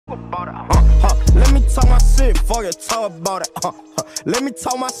about it. Let me talk my shit before you talk about it. Let me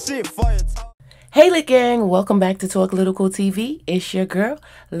talk my shit before you talk. Hey lit gang, welcome back to Talk Little Cool TV. It's your girl,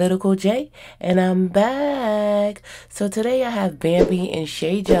 Little Cool J, and I'm back. So today I have Bambi and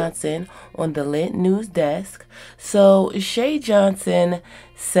Shay Johnson on the Lit News desk. So Shay Johnson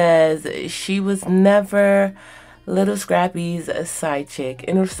says she was never Little Scrappy's side chick.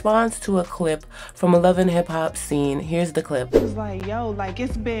 In response to a clip from a Love and Hip Hop scene, here's the clip. It was like, yo, like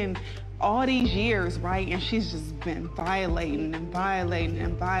it's been all these years, right? And she's just been violating and violating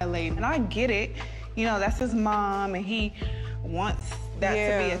and violating. And I get it. You know, that's his mom and he wants that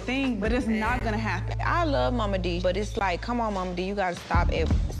to be a thing, but it's not gonna happen. I love Mama D, but it's like, come on, Mama D, you gotta stop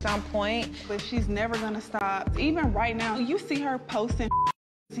at some point. But she's never gonna stop. Even right now, you see her posting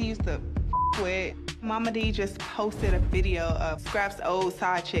he used to with. Mama D just posted a video of Scrap's old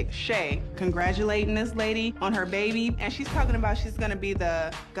side chick, Shay, congratulating this lady on her baby. And she's talking about she's gonna be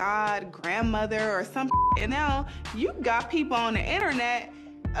the god grandmother or something. And now you got people on the internet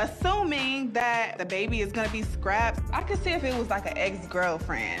assuming that the baby is gonna be Scraps. I could see if it was like an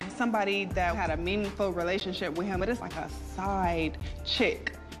ex-girlfriend, somebody that had a meaningful relationship with him, but it's like a side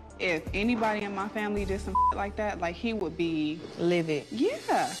chick. If anybody in my family did some like that, like he would be livid.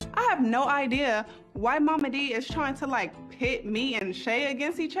 Yeah. I have no idea why Mama D is trying to like pit me and Shay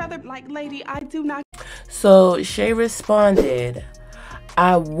against each other. Like, lady, I do not. So Shay responded,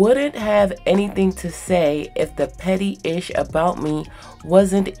 I wouldn't have anything to say if the petty ish about me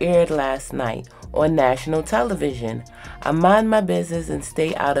wasn't aired last night on national television. I mind my business and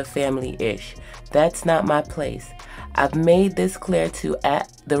stay out of family ish. That's not my place. I've made this clear to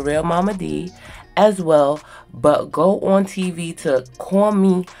 @TheRealMamaD as well, but go on TV to call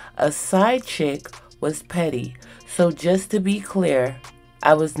me a side chick was petty. So just to be clear,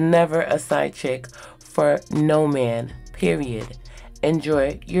 I was never a side chick for no man, period.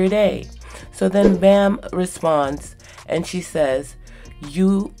 Enjoy your day. So then Bam responds and she says,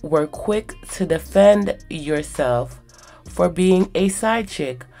 you were quick to defend yourself for being a side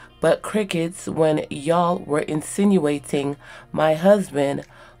chick, but crickets when y'all were insinuating my husband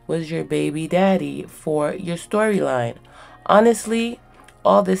was your baby daddy for your storyline. Honestly,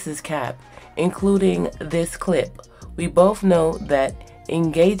 all this is cap, including this clip. We both know that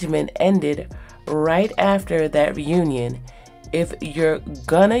engagement ended right after that reunion. If you're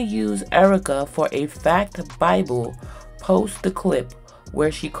gonna use Erica for a fact Bible, post the clip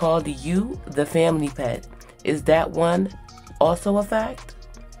where she called you the family pet. Is that one also a fact?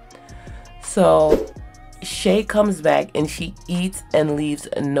 So Shay comes back and she eats and leaves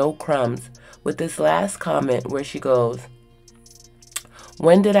no crumbs with this last comment where she goes,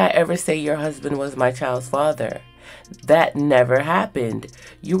 when did I ever say your husband was my child's father? That never happened.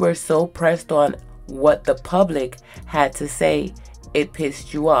 You were so pressed on what the public had to say, it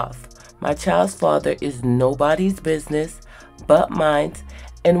pissed you off. My child's father is nobody's business but mine,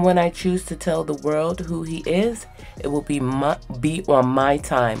 and when I choose to tell the world who he is, it will be on my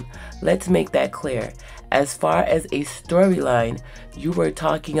time. Let's make that clear. As far as a storyline, you were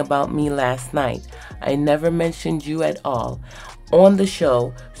talking about me last night. I never mentioned you at all on the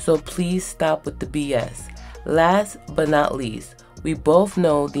show, so please stop with the BS. Last but not least, we both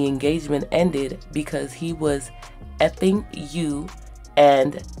know the engagement ended because he was effing you,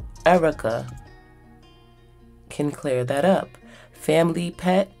 and Erica can clear that up. Family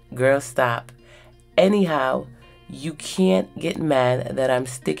pet, girl, stop. Anyhow, you can't get mad that I'm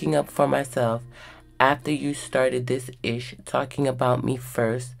sticking up for myself after you started this ish talking about me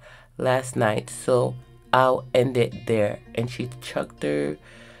first last night, so I'll end it there. And she chucked her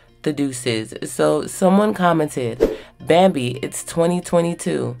the deuces. So someone commented, Bambi, it's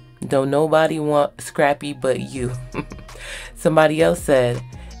 2022. Don't nobody want Scrappy but you. Somebody else said,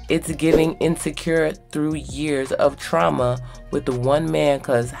 it's giving insecure through years of trauma with the one man,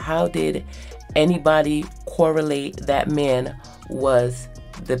 cause how did anybody correlate that man was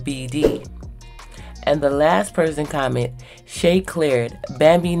the BD? And the last person comment, Shay cleared,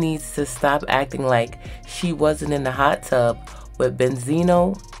 Bambi needs to stop acting like she wasn't in the hot tub with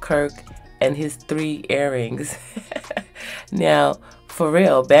Benzino, Kirk, and his 3 earrings. Now, for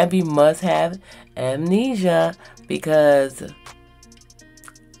real, Bambi must have amnesia because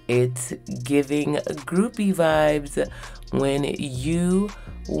it's giving groupie vibes when you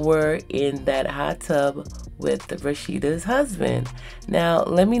were in that hot tub with Rashida's husband. Now,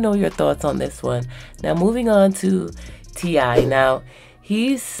 let me know your thoughts on this one. Now, moving on to T.I. Now,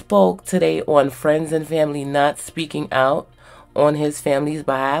 he spoke today on friends and family not speaking out on his family's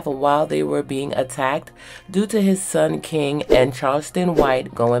behalf while they were being attacked due to his son King and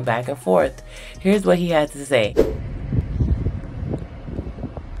CharlstonWhite going back and forth. Here's what he had to say.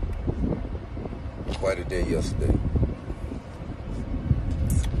 quite a day yesterday.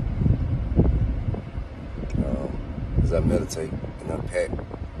 As I meditate and unpack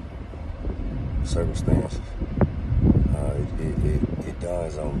circumstances, it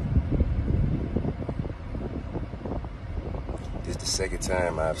dawns on me. This is the second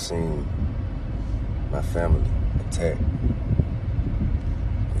time I've seen my family attacked,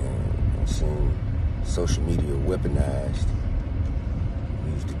 and I've seen social media weaponized,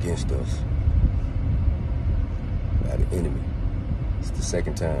 used against us by the enemy. It's the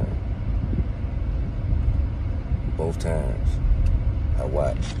second time. Both times I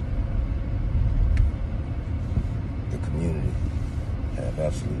watched the community have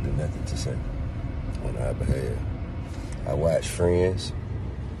absolutely nothing to say on our behalf. I watch friends,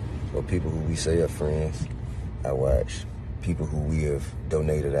 or people who we say are friends. I watch people who we have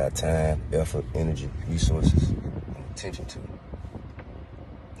donated our time, effort, energy, resources, and attention to.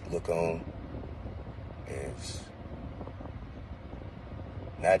 Look on as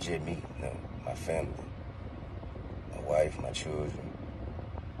not just me, no, my family, my wife, my children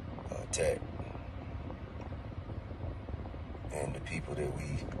are attacked. And the people that we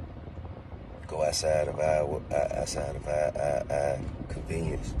go outside of our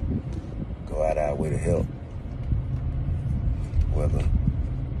convenience, go out our way to help, whether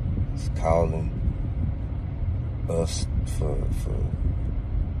it's calling us for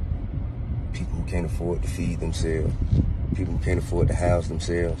people who can't afford to feed themselves, people who can't afford to house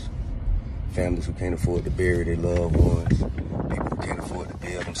themselves, families who can't afford to bury their loved ones, people who can't afford to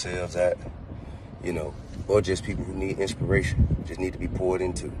bail themselves out, you know, or just people who need inspiration, just need to be poured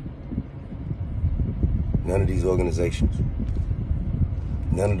into. None of these organizations,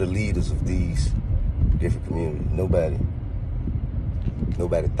 none of the leaders of these different communities, nobody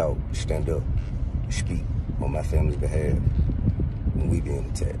thought to stand up, to speak on my family's behalf when we being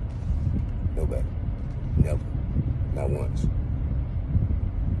attacked. Nobody. Never. Not once.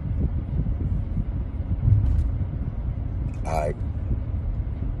 Alright.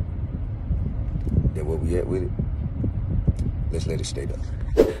 Then where we at with it? Let's let it stay up.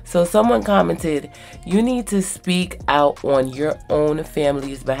 So someone commented, you need to speak out on your own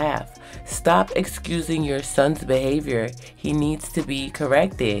family's behalf. Stop excusing your son's behavior. He needs to be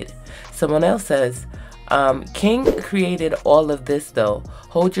corrected. Someone else says, King created all of this though.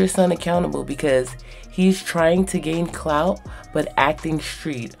 Hold your son accountable because he's trying to gain clout but acting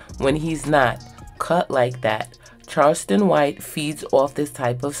street when he's not. Cut like that. CharlstonWhite feeds off this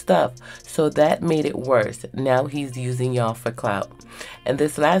type of stuff, so that made it worse. Now he's using y'all for clout. And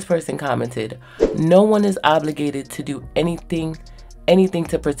this last person commented, no one is obligated to do anything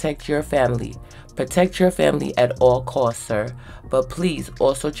to protect your family. Protect your family at all costs, sir. But please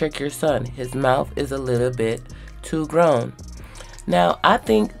also check your son. His mouth is a little bit too grown. Now, I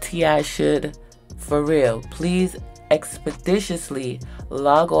think T.I. should, for real, please expeditiously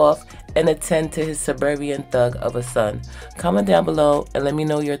log off and attend to his suburban thug of a son. Comment down below and let me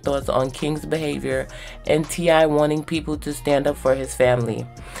know your thoughts on King's behavior and T.I. wanting people to stand up for his family.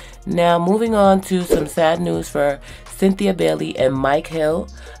 Now, moving on to some sad news for Cynthia.B and Mike Hill.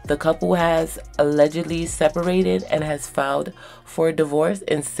 The couple has allegedly separated and has filed for divorce,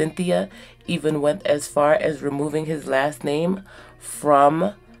 and Cynthia even went as far as removing his last name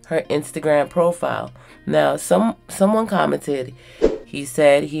from her Instagram profile. Now, someone commented, he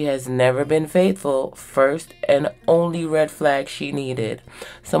said he has never been faithful, first and only red flag she needed.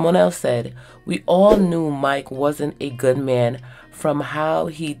 Someone else said, we all knew Mike wasn't a good man from how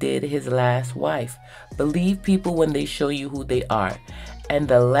he did his last wife. Believe people when they show you who they are. And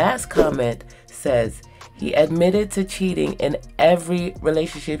the last comment says, he admitted to cheating in every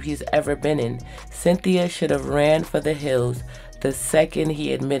relationship he's ever been in. Cynthia should have ran for the hills the second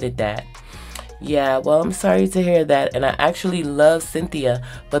he admitted that. Yeah, well, I'm sorry to hear that, and I actually love Cynthia,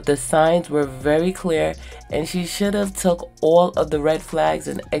 but the signs were very clear, and she should have took all of the red flags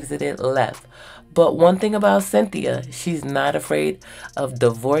and exited left. But one thing about Cynthia, she's not afraid of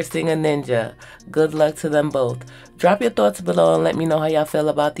divorcing a ninja. Good luck to them both. Drop your thoughts below and let me know how y'all feel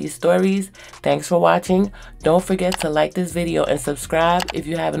about these stories. Thanks for watching. Don't forget to like this video and subscribe if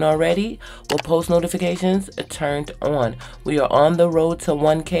you haven't already, with post notifications turned on. We are on the road to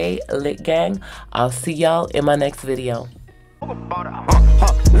 1K, lit gang. I'll see y'all in my next video.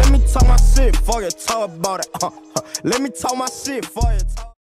 Let me talk my shit before you talk about it. Let me talk my shit before you talk.